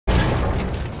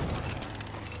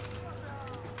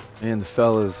Me and the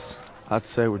fellas, I'd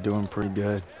say we're doing pretty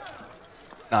good.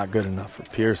 Not good enough for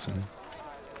Pearson,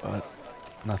 but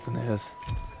nothing is.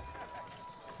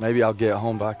 Maybe I'll get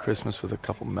home by Christmas with a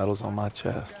couple medals on my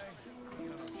chest.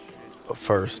 But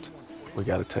first, we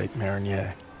gotta take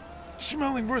Marigny.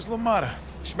 Schmeling versus LaMotta.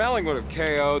 Schmeling would have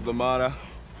KO'd LaMotta.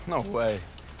 No way.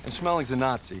 And Schmeling's a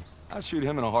Nazi. I'd shoot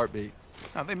him in a heartbeat.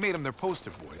 Now, they made him their poster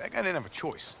boy. That guy didn't have a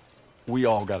choice. We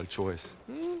all got a choice.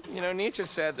 You know, Nietzsche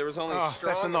said there was only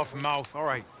strong... That's enough mouth. All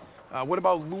right. What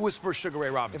about Lewis versus Sugar Ray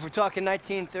Robinson? If we're talking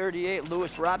 1938,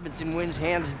 Lewis Robinson wins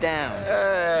hands down.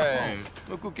 Hey!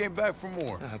 Look who came back for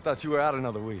more. I thought you were out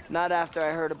another week. Not after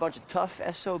I heard a bunch of tough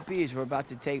SOBs were about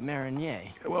to take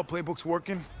Marigny. Yeah, well, playbook's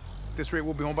working. At this rate,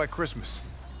 we'll be home by Christmas.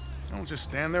 Don't just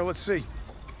stand there. Let's see.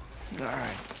 All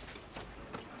right.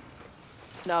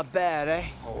 Not bad, eh?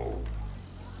 Oh.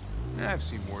 Yeah, I've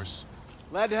seen worse.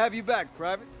 Glad to have you back,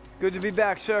 Private. Good to be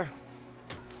back, sir.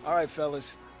 All right,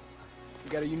 fellas. We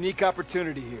got a unique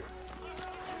opportunity here.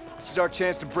 This is our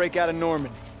chance to break out of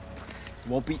Normandy. It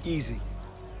won't be easy.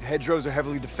 The hedgerows are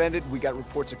heavily defended. We got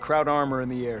reports of Kraut armor in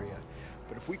the area.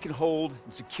 But if we can hold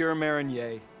and secure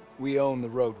Marigny, we own the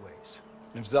roadways.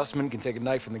 And if Zussman can take a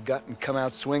knife in the gut and come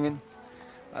out swinging,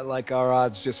 I like our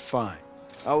odds just fine.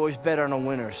 Always bet on a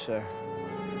winner, sir.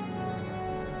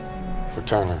 For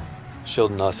Turner,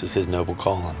 shielding us is his noble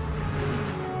calling.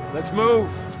 Let's move!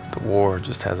 The war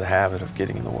just has a habit of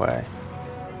getting in the way.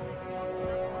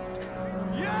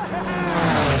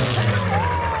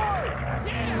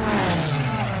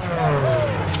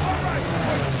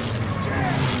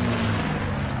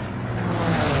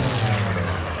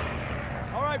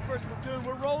 All right, first platoon,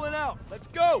 we're rolling out. Let's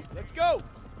go! Let's go!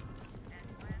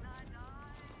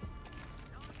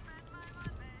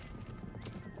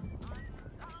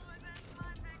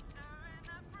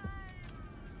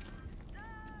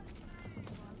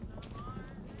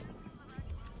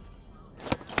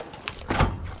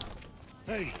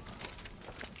 Hey,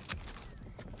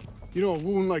 you know a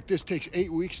wound like this takes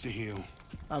 8 weeks to heal.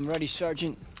 I'm ready,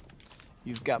 Sergeant.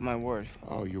 You've got my word.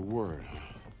 Oh, your word, huh?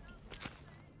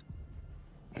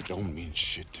 That don't mean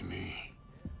shit to me.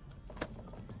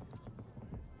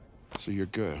 So you're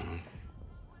good, huh?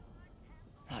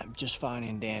 I'm just fine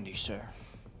and dandy, sir.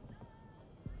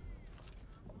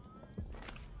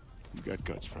 You got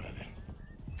guts, Private.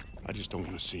 I just don't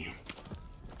want to see them.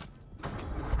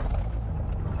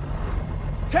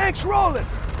 Tanks rolling!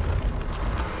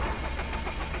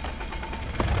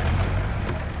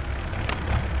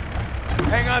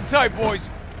 Hang on tight, boys.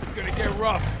 It's gonna get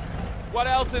rough. What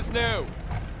else is new?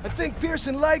 I think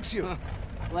Pearson likes you.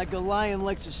 Like a lion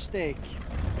likes a steak.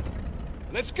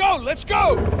 Let's go! Let's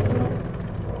go!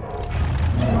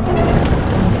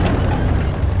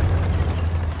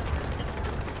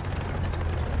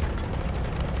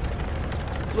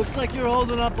 Looks like you're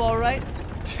holding up all right.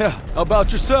 Yeah, how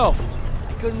about yourself?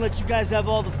 I couldn't let you guys have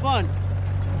all the fun.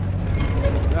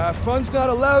 Fun's not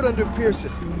allowed under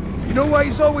Pearson. You know why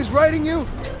he's always writing you?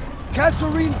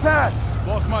 Kasserine Pass.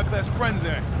 Lost my best friends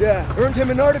there. Yeah, earned him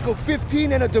an Article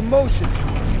 15 and a demotion.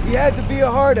 He had to be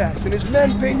a hard-ass, and his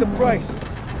men paid the price.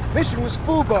 Mission was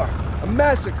FUBAR, a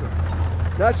massacre.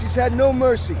 Nazis had no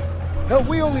mercy. Hell,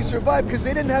 we only survived because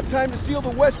they didn't have time to seal the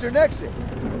western exit.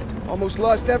 Almost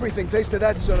lost everything thanks to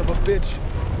that son of a bitch.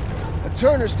 But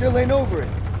Turner still ain't over it.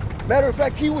 Matter of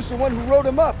fact, he was the one who wrote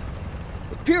him up.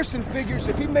 But Pearson figures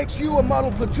if he makes you a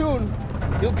model platoon,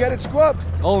 he'll get it scrubbed.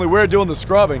 Only we're doing the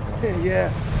scrubbing.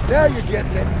 Yeah, Now you're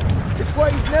getting it. It's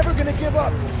why he's never gonna give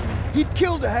up. He'd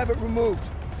kill to have it removed.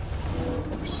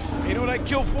 You know what I'd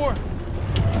kill for?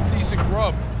 Some decent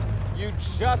grub. You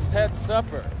just had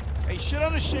supper. Hey, shit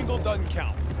on a shingle doesn't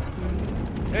count.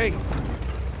 Hey,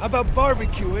 how about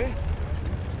barbecue, eh?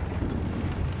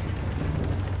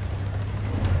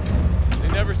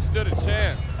 They never stood a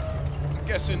chance. I'm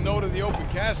guessing no to the open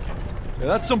casket. Yeah,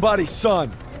 that's somebody's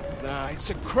son. Nah, it's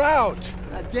a crowd.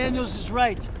 Daniels is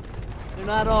right. They're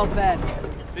not all bad.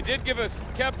 They did give us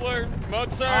Kepler,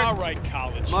 Mozart. All right,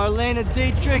 college. Marlena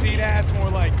Dietrich. See, that's more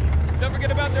like it. Don't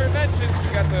forget about their inventions.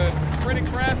 You got the printing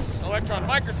press, electron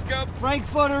microscope.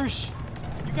 Frankfurters.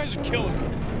 You guys are killing me.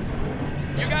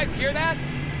 You guys hear that?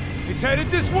 It's headed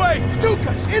this way.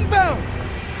 Stukas, inbound.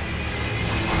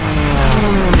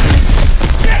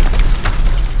 Shit!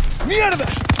 Me out of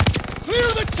there! Clear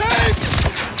the tanks!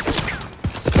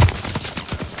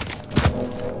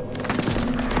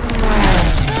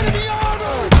 Enemy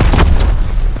armor!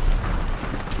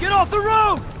 Get off the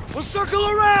road. We'll circle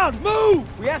around.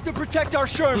 Move. We have to protect our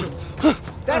Shermans.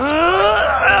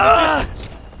 That's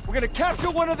distance. We're gonna capture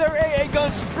one of their AA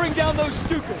guns and bring down those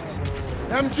Stukas.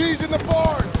 MG's in the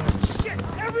barn! Shit!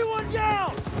 Everyone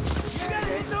down! You gotta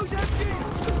hit those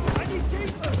MGs!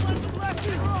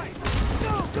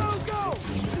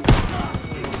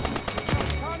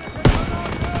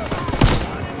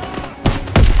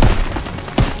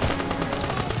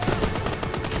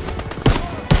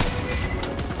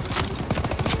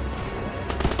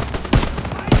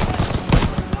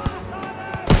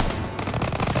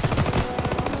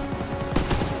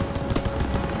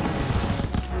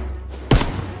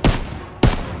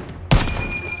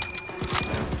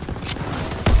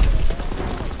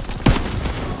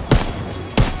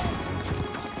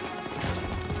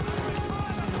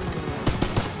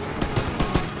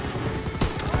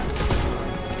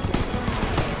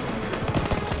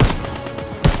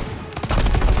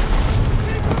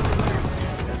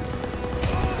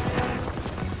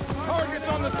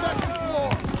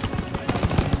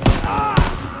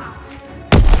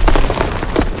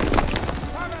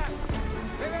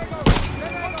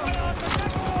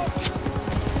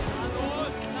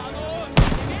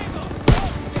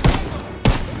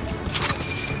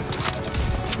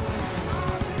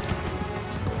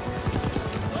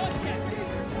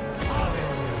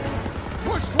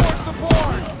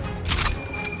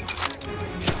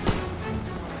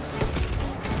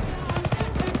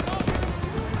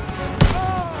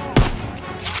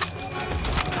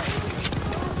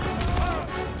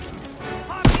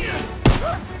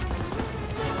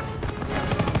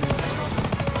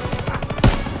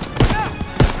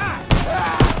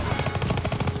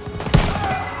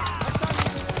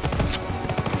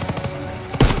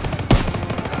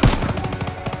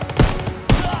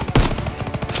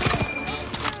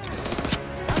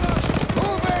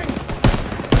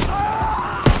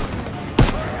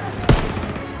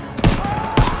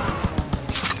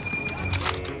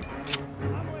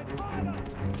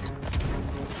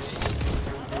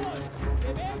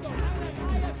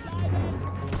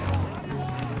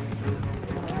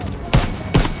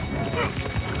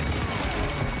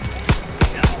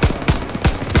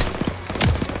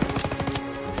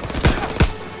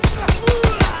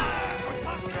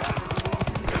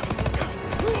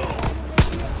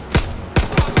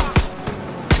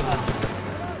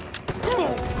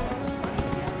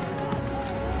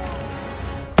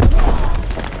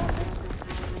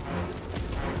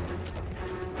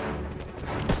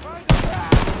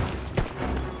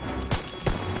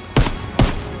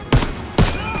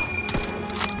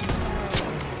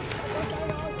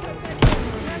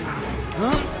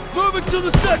 Tanks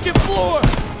on the second floor!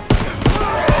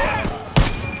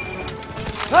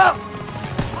 Help!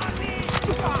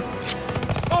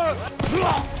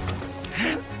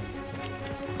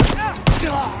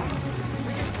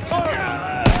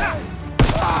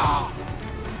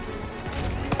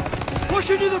 Push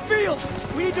into the fields!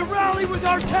 We need to rally with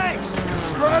our tanks!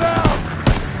 Spread out!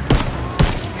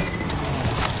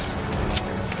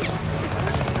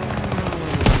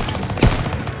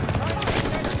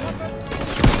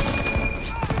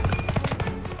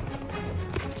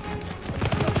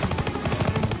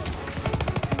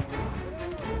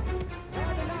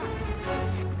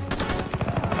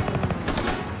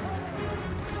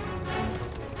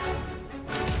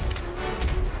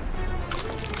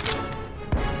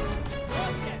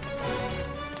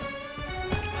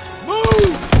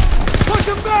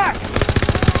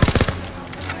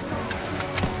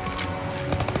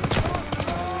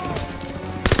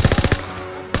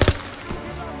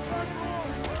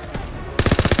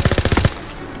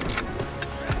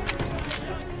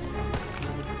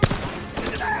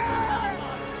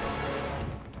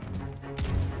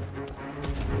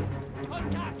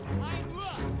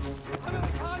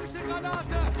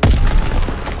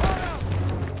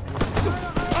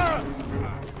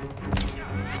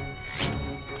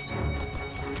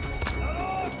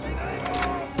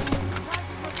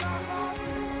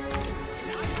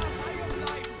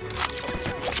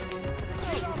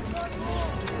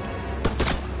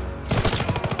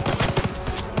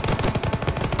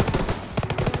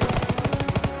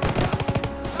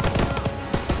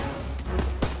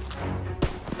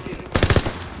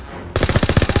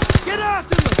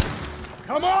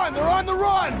 Come on, they're on the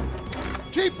run!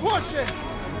 Keep pushing!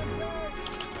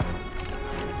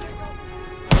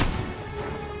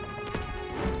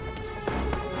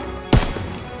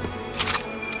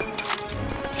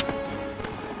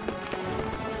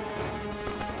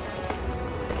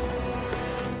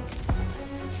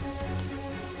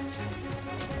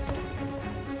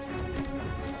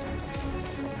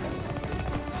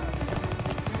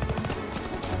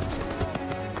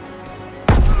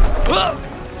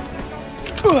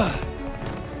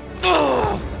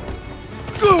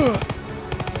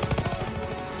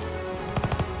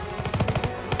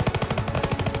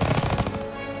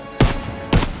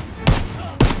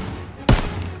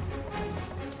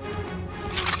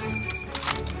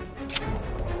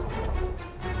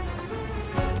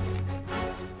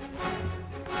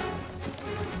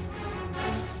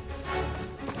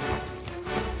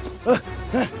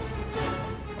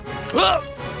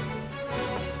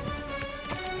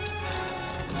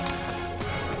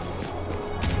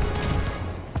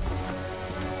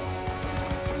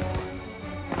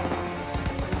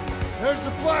 There's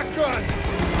the flak gun!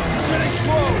 Getting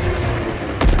close!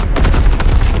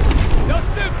 Those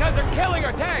Stukas are killing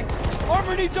our tanks!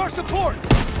 Armor needs our support!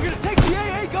 We're gonna take the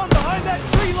AA gun behind that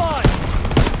tree line!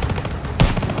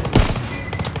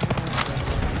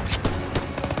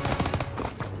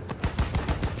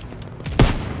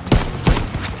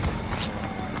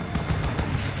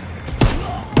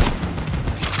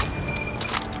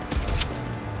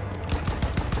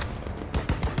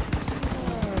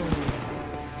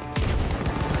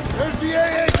 There's the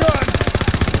AA gun!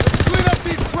 Let's clean up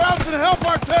these crowds and help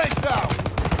our tanks out!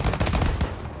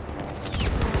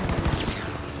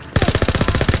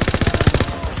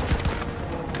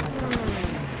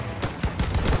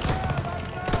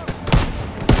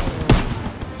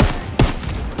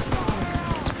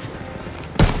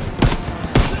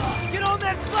 Get on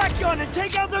that flak gun and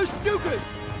take out those Stukas!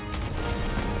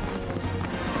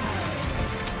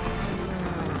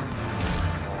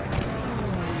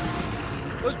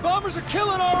 Those bombers are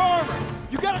killing our armor!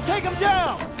 You gotta take them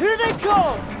down! Here they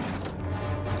come!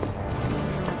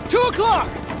 2 o'clock!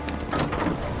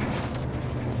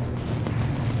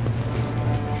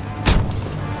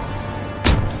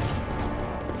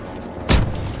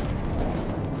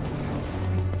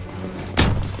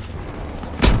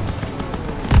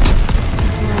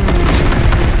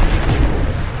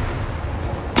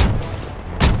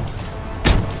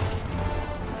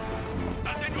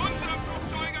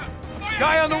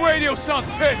 Guy on the radio sounds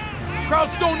pissed.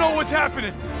 Crowds don't know what's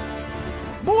happening.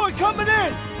 More coming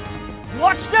in!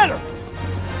 Watch center!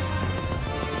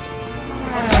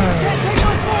 Can't take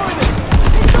much more of this!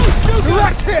 Get those Stukas!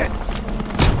 Direct hit!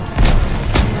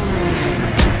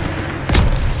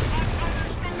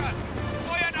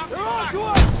 They're on to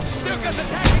us! Stukas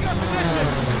attacking our position!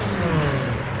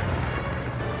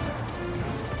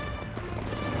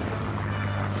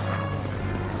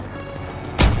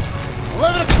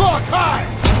 11 o'clock, high!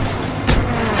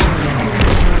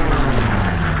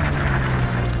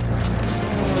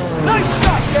 Nice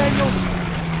shot, Daniels!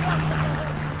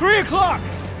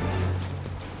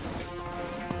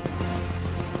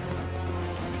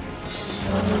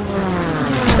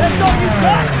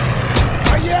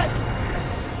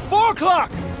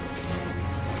 o'clock!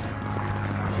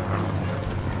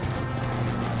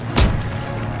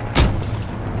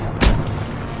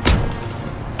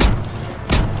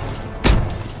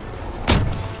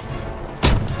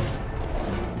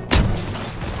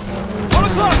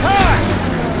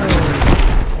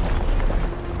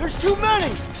 There's too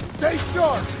many! Stay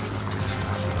sharp!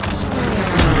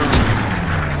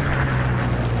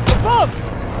 Above!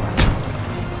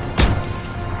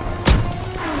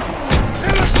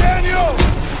 Hit him, Daniel!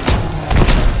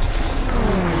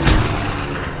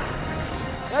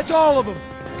 That's all of them.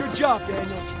 Good job,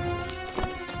 Daniels.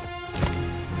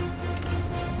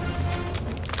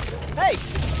 Hey,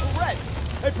 Perez.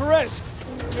 Hey, Perez.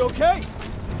 You okay?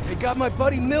 They got my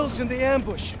buddy Mills in the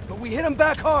ambush, but we hit him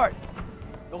back hard.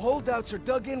 The holdouts are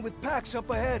dug in with packs up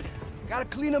ahead. Gotta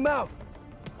clean them out.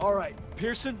 All right,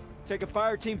 Pearson, take a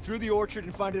fire team through the orchard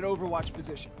and find an overwatch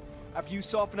position. After you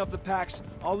soften up the packs,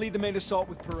 I'll lead the main assault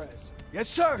with Perez. Yes,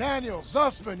 sir. Daniel,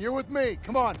 Zussman, you're with me.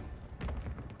 Come on.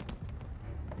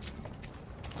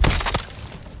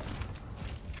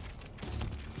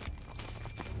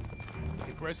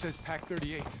 Hey, Brett says Pack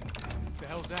 38. What the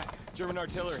hell's that? German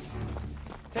artillery.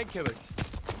 Tank killers.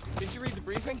 Did you read the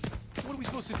briefing? What are we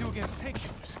supposed to do against tank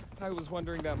killers? I was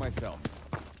wondering that myself.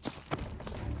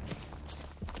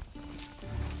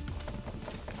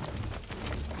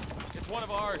 It's one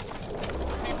of ours.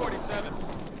 T-47.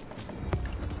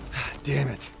 Damn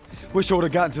it. Wish I would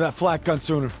have gotten to that flak gun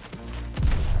sooner.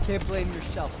 Can't blame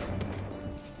yourself.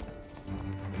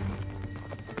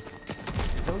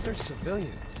 Those are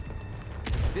civilians.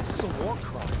 This is a war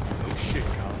crime. No shit,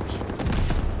 College.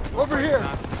 Over here.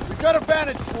 We've got a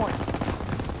vantage point.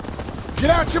 Get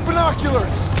out your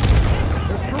binoculars.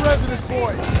 There's Perez and his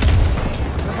boys.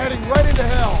 They're heading right into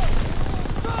hell.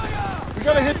 We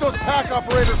gotta hit those pack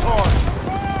operators hard.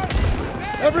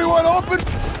 Everyone open.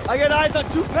 I got eyes on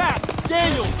 2 packs.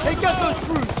 Daniel, take out those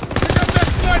crews. Pick up that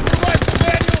sniper rifle,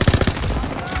 Daniel.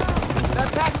 That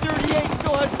Pack 38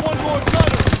 still has 1 more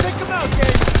gunner. Take him out,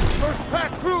 Daniel. First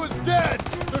pack crew is dead.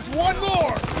 There's 1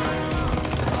 more.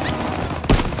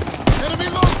 Enemy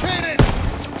located.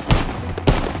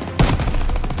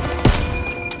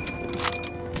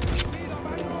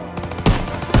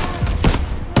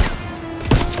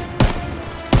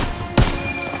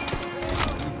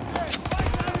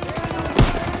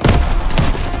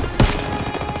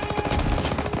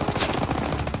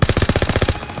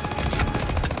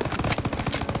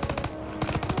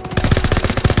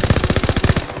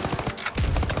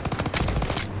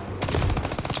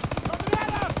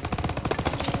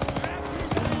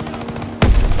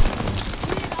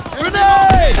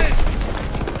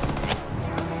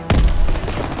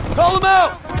 Call him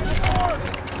out!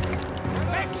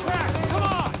 Backtrack! Come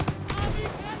on!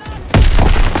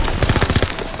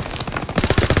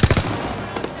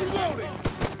 Reloading.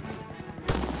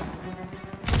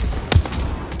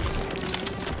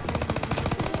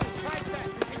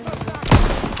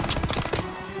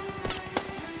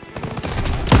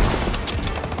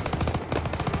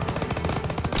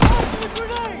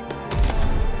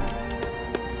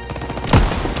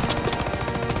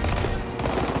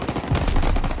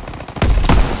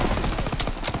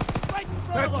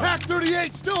 That Pack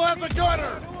 38 still has a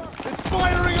gunner! It's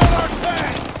firing on our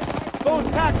tank! Those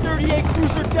Pack 38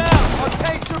 crews are down! Our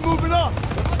tanks are moving up!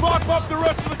 Let's mop up the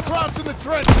rest of the Krauts in the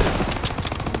trenches!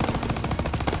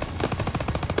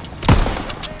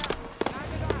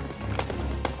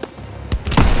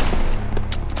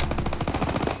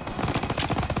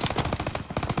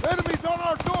 Enemies on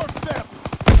our doorstep!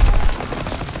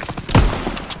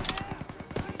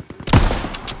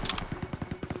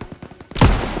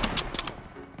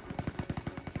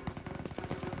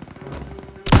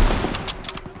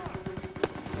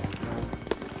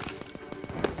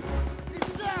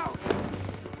 He's down!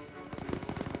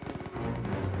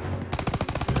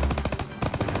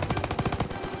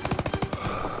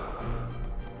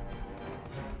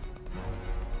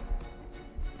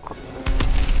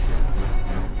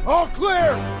 All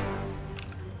clear!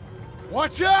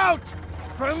 Watch out!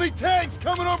 Friendly tanks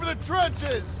coming over the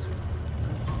trenches!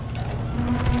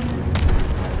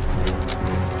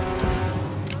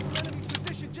 Enemy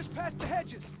position just past the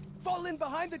hedges. Fall in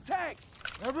behind the tanks.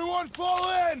 Everyone fall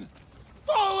in!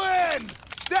 Fall in!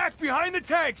 Stack behind the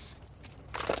tanks.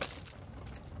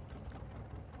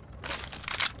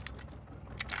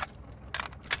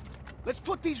 Let's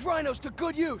put these rhinos to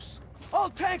good use. All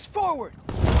tanks forward.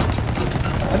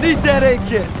 I need that A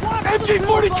kit.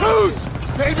 MG-42s!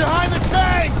 Stay behind the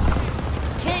tanks!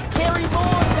 Can't carry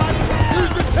more, buddy.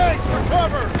 Use the tanks for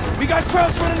cover! We got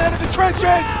Krauts running out of the trenches.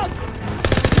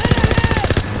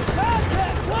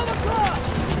 Contact! 12 o'clock!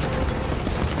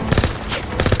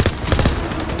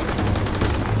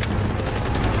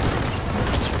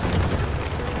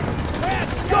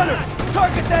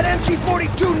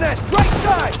 SC-42 nest, right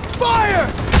side! Fire!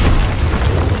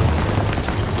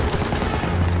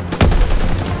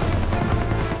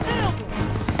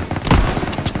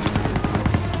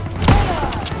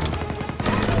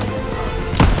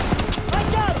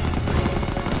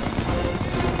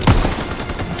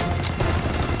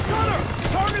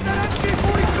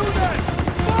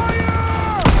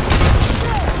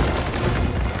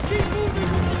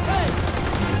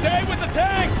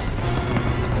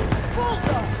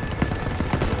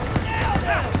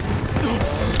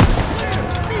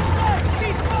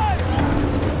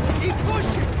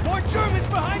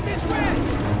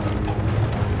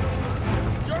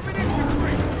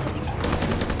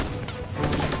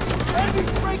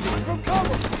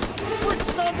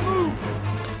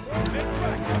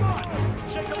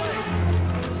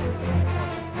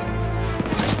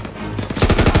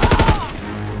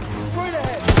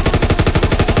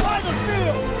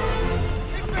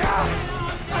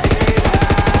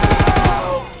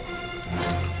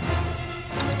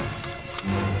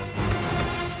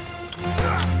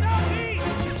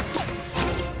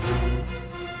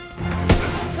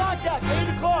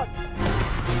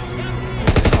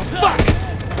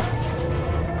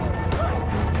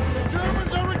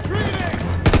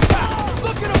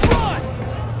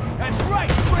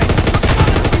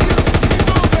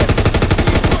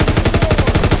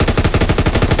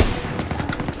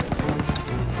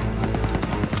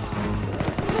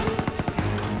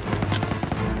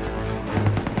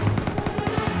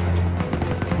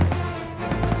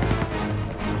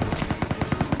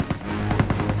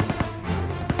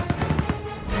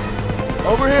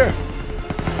 Over here.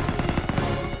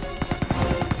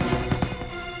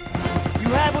 You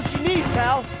have what you need,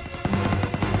 pal.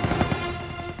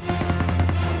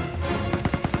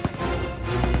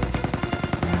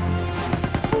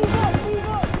 Move up, move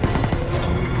up.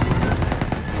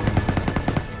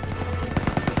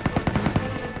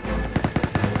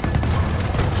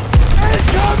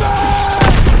 Incoming!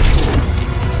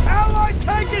 Allied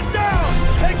tank is down!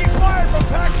 Taking fire from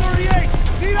Pack 38!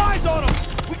 Need eyes on them!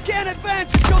 We can't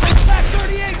advance until the Pack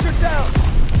 38s are down!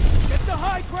 Get the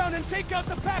high ground and take out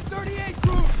the Pack 38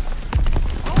 group!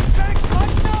 Our tanks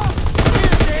lighten up!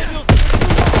 Here, Daniels!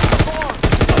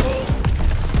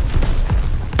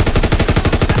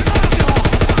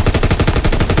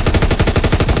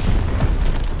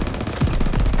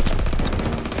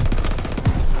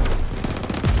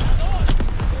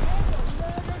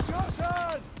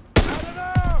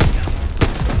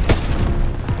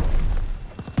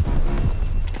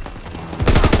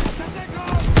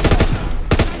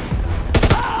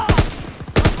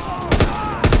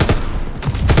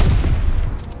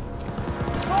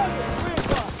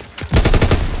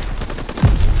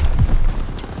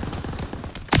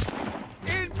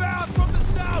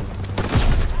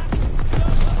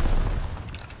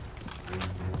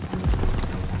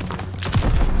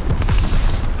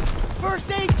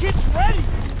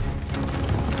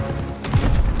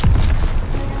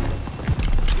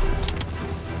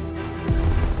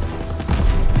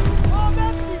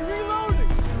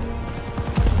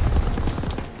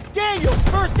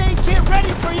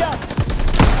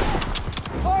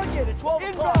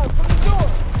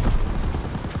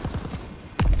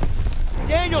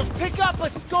 Daniels, pick up a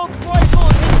scoped rifle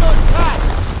and hit those packs.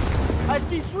 I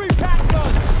see 3 pack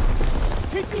guns.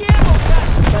 Hit the ammo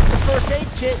cache. That's the first aid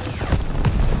kit.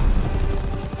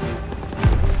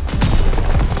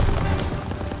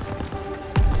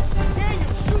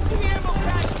 Daniels, shoot the ammo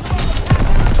cache.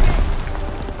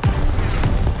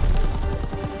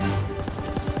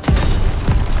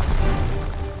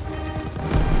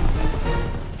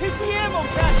 Hit the ammo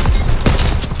cache.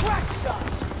 Crack shot.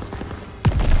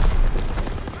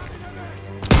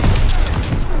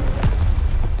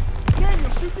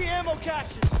 Shoot the ammo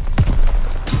caches!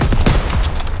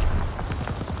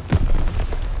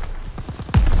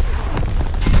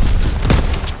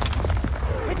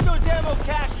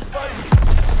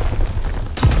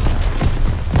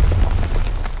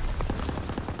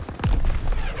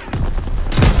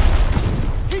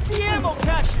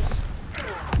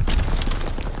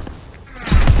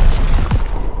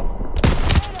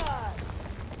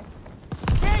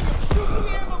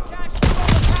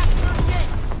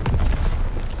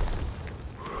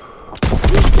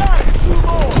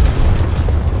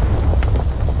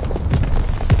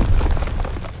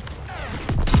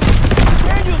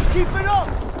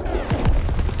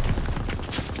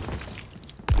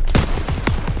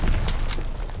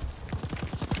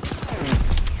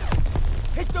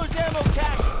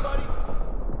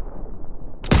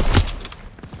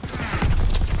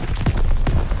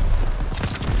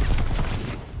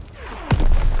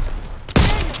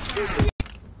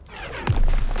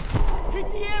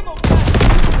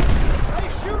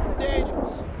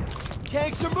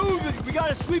 Tanks are moving. We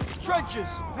gotta sweep the trenches.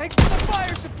 Make for the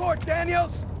fire support,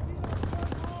 Daniels!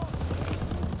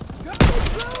 Go,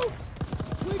 troops!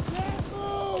 We can't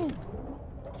move!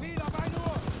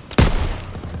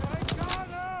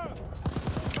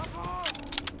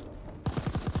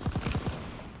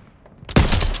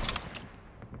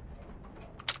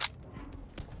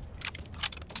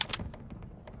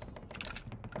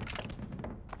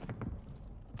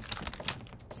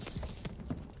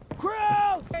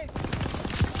 Crowd!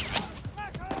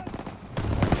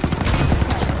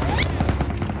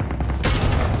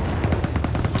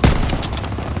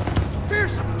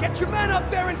 Pearson, get your men up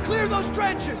there and clear those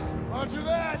trenches! Roger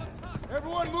that.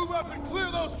 Everyone move up and clear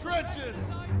those trenches.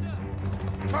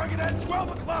 Target at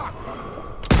 12 o'clock.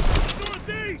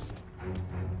 Northeast.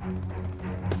 I'm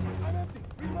empty.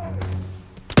 Reloading.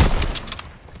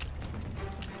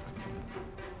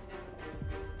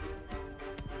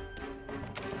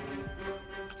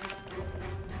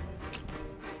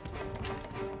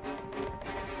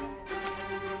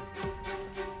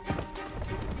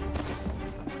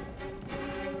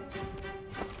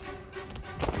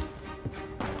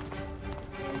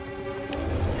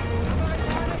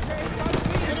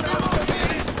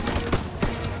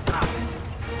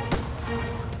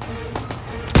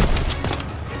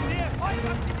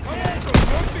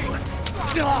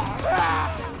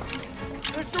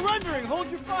 They're surrendering! Hold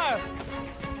your fire!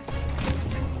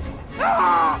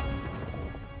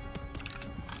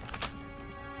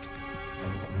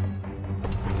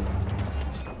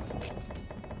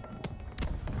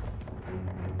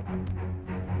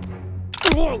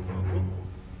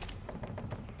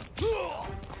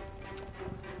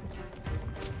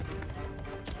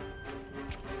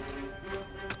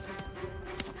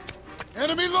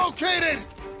 Enemy located!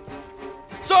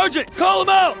 Sergeant, call them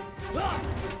out!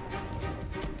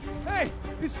 Hey,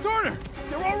 it's Turner.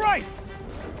 They're all right.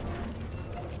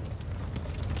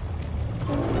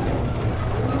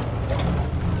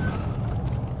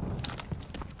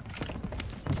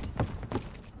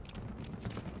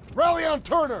 Rally on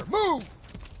Turner! Move!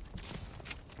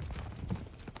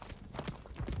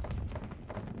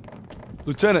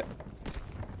 Lieutenant.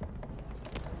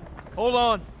 Hold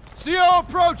on. CO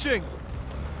approaching!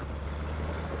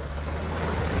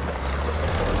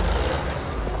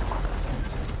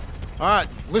 All right,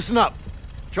 listen up.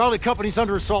 Charlie Company's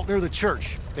under assault near the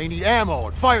church. They need ammo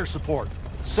and fire support.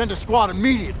 Send a squad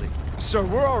immediately. Sir,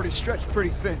 we're already stretched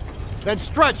pretty thin. Then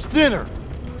stretch thinner.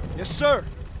 Yes, sir.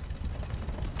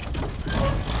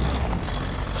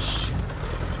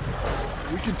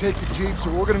 We can take the jeep, so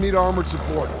we're gonna need armored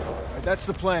support. Right, that's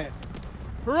the plan.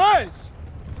 Perez!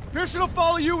 Pearson will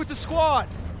follow you with the squad.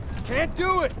 Can't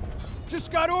do it!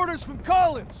 Just got orders from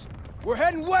Collins. We're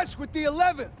heading west with the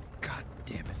 11th. God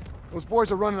damn it. Those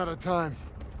boys are running out of time.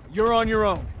 You're on your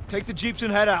own. Take the jeeps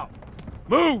and head out.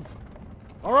 Move!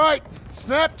 All right,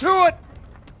 snap to it!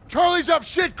 Charlie's up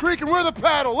shit creek and we're the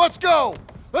paddle. Let's go!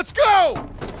 Let's go!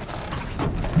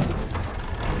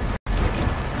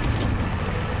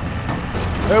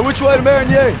 Hey, which way to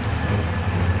Marigny?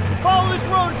 Follow this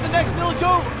road to the next village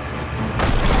over.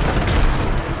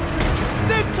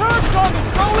 Big turn coming!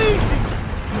 Go easy!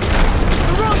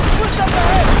 The road's switched up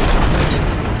ahead!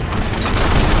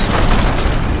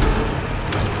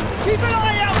 Keep an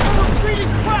eye out for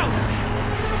retreating Krauts!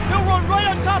 They'll run right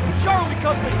on top of Charlie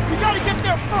Company! We gotta get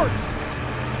there first!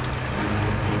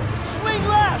 Swing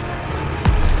left!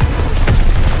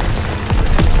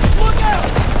 Look out!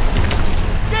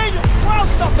 Daniel,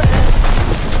 Krauts up ahead!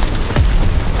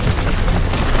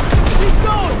 Keep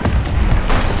going!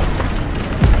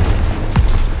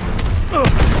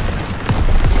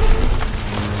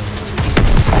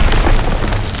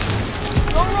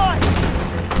 All right!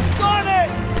 Got it!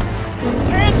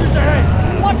 Panzers ahead!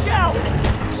 Watch out!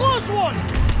 Close one!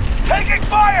 Taking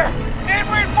fire! Need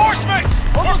reinforcements!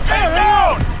 Almost Get there!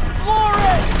 down! Floor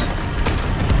it!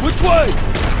 Which way?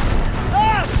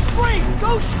 Ah! Straight!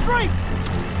 Go straight!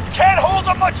 Can't hold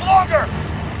them much longer!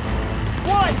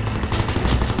 One!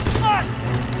 Ah!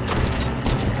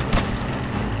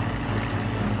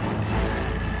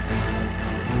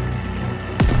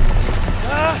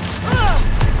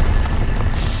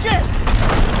 Shit!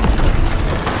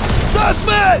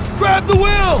 Sussman! Grab the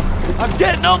wheel! I'm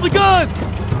getting on the gun!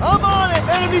 I'm on it!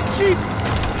 Enemy jeep!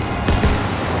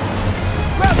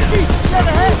 Grab the jeep! Get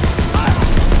ahead!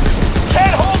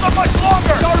 Can't hold them much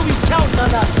longer! Charlie's counting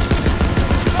on us!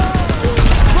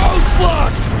 Road's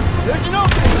blocked! There's an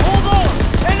opening! Hold on!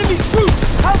 Enemy troops!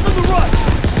 Out for the rush!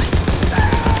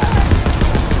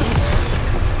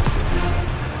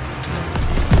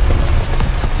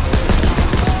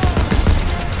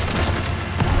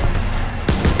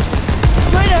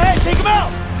 Straight ahead! Take him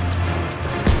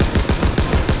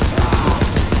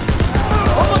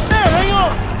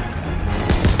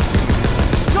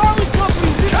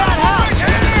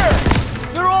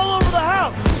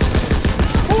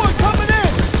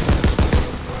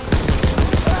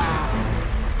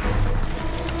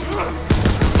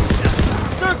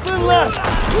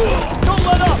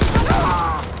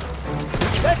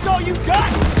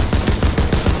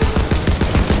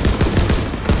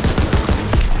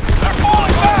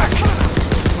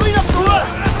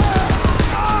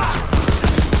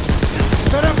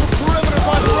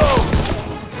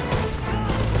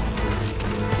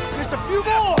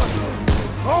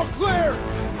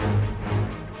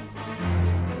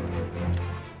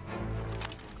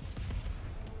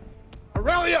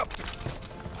Rally up!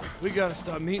 We gotta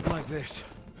stop meeting like this.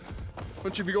 Why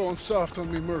don't you be going soft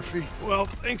on me, Murphy? Well,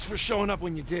 thanks for showing up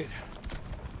when you did.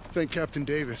 Thank Captain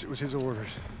Davis. It was his orders.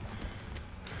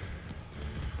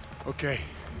 Okay.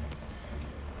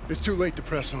 It's too late to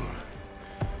press on.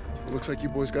 It looks like you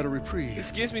boys got a reprieve.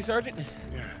 Excuse me, Sergeant?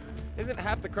 Yeah. Isn't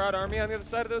half the crowd army on the other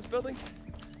side of those buildings?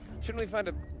 Shouldn't we find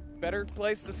a better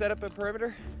place to set up a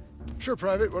perimeter? Sure,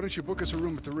 Private. Why don't you book us a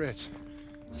room at the Ritz?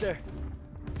 Sir.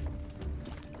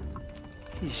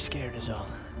 He's scared as all.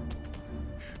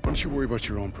 Why don't you worry about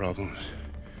your own problems?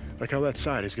 Like how that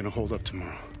side is gonna hold up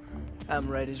tomorrow. I'm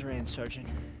right as rain, Sergeant.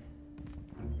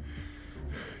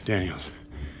 Daniels,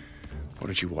 why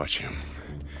don't you watch him?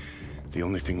 The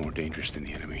only thing more dangerous than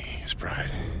the enemy is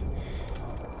pride.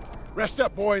 Rest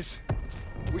up, boys.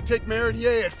 We take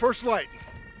Meridier at first light.